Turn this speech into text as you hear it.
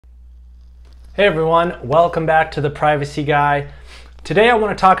Hey everyone, welcome back to The Privacy Guy. Today I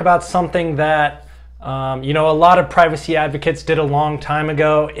want to talk about something that a lot of privacy advocates did a long time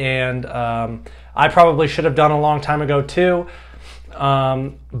ago, and I probably should have done a long time ago too,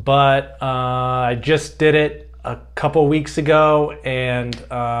 but I just did it a couple weeks ago, and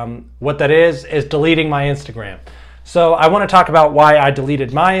what that is deleting my Instagram. So I want to talk about why I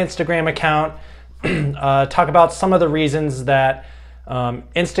deleted my Instagram account, talk about some of the reasons that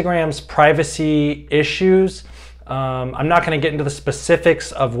Instagram's privacy issues. I'm not going to get into the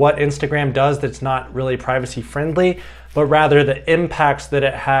specifics of what Instagram does that's not really privacy friendly, but rather the impacts that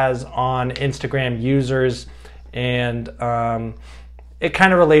it has on Instagram users, and it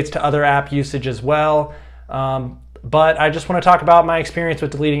kind of relates to other app usage as well. But I just want to talk about my experience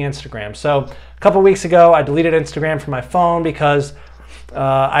with deleting Instagram. So a couple weeks ago, I deleted Instagram from my phone because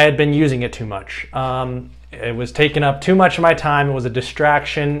I had been using it too much. It was taking up too much of my time. It was a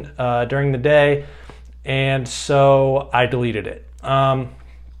distraction during the day, and so I deleted it. And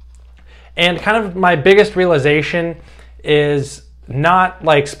kind of my biggest realization is not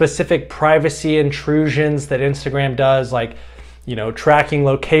like specific privacy intrusions that Instagram does, like, tracking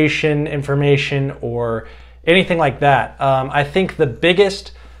location information or anything like that. I think the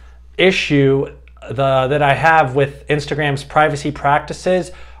biggest issue that I have with Instagram's privacy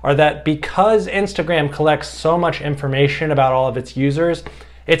practices are that because Instagram collects so much information about all of its users,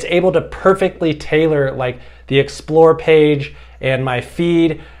 it's able to perfectly tailor like the explore page and my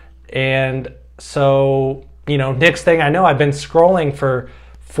feed. And so, next thing I know, I've been scrolling for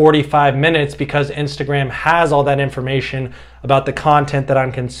 45 minutes because Instagram has all that information about the content that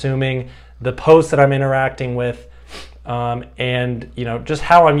I'm consuming, the posts that I'm interacting with, and just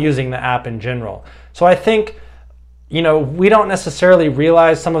how I'm using the app in general. So I think we don't necessarily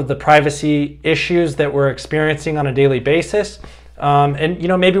realize some of the privacy issues that we're experiencing on a daily basis. And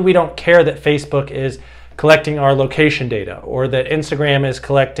maybe we don't care that Facebook is collecting our location data, or that Instagram is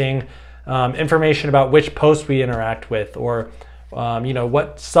collecting information about which posts we interact with, or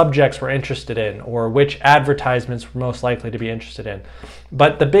what subjects we're interested in, or which advertisements we're most likely to be interested in.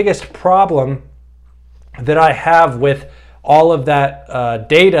 But the biggest problem that I have with all of that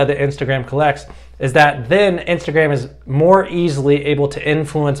data that Instagram collects is that then Instagram is more easily able to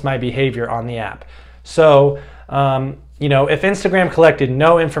influence my behavior on the app. So, if Instagram collected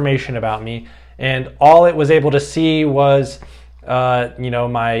no information about me and all it was able to see was,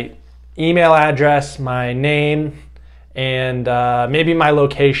 my email address, my name, and maybe my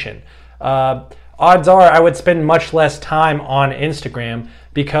location, odds are I would spend much less time on Instagram,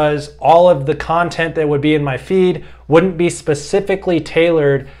 because all of the content that would be in my feed wouldn't be specifically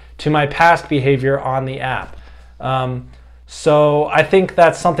tailored to my past behavior on the app. So I think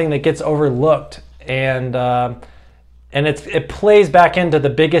that's something that gets overlooked, and it plays back into the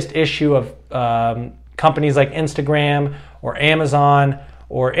biggest issue of companies like Instagram or Amazon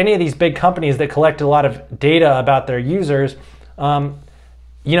or any of these big companies that collect a lot of data about their users.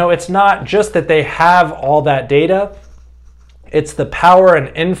 It's not just that they have all that data, it's the power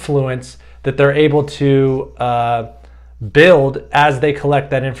and influence that they're able to build as they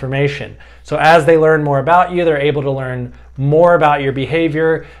collect that information. So as they learn more about you, they're able to learn more about your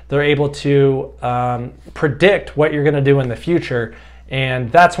behavior. They're able to predict what you're going to do in the future.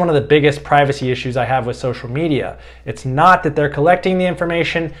 And that's one of the biggest privacy issues I have with social media. It's not that they're collecting the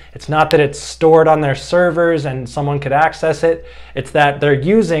information. It's not that it's stored on their servers and someone could access it. It's that they're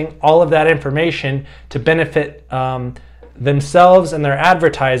using all of that information to benefit themselves and their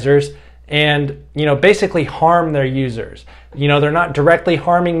advertisers, and basically harm their users. They're not directly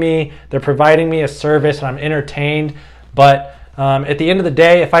harming me. They're providing me a service and I'm entertained. But at the end of the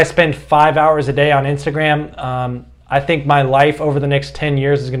day, if I spend 5 hours a day on Instagram, I think my life over the next 10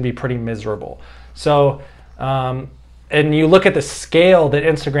 years is going to be pretty miserable. So, and you look at the scale that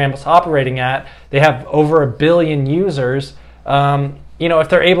Instagram is operating at, they have over 1 billion users. If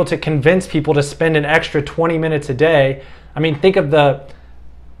they're able to convince people to spend an extra 20 minutes a day, think of the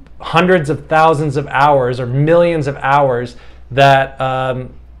hundreds of thousands of hours or millions of hours that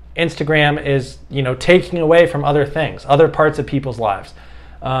Instagram is taking away from other things, other parts of people's lives.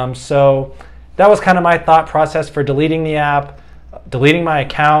 So that was kind of my thought process for deleting the app, deleting my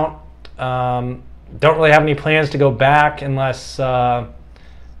account. Don't really have any plans to go back unless, I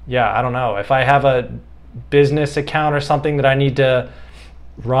don't know. If I have a business account or something that I need to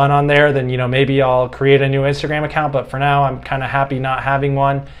run on there, then maybe I'll create a new Instagram account. But for now, I'm kind of happy not having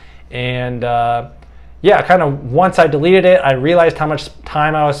one. And kind of once I deleted it, I realized how much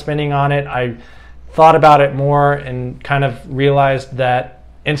time I was spending on it. I thought about it more and kind of realized that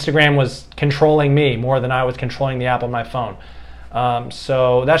Instagram was controlling me more than I was controlling the app on my phone.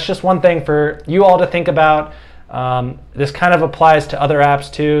 So that's just one thing for you all to think about. This kind of applies to other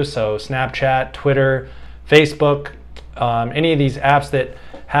apps too, so Snapchat, Twitter, Facebook, any of these apps that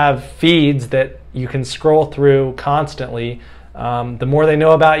have feeds that you can scroll through constantly. The more they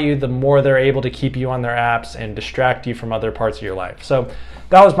know about you, the more they're able to keep you on their apps and distract you from other parts of your life. So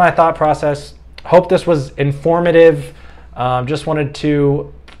that was my thought process. Hope this was informative. Just wanted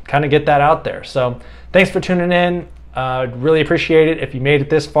to kind of get that out there. So thanks for tuning in. Really appreciate it. If you made it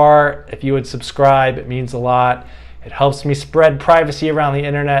this far, if you would subscribe, it means a lot. It helps me spread privacy around the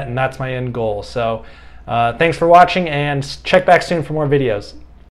internet, and that's my end goal. So thanks for watching, and check back soon for more videos.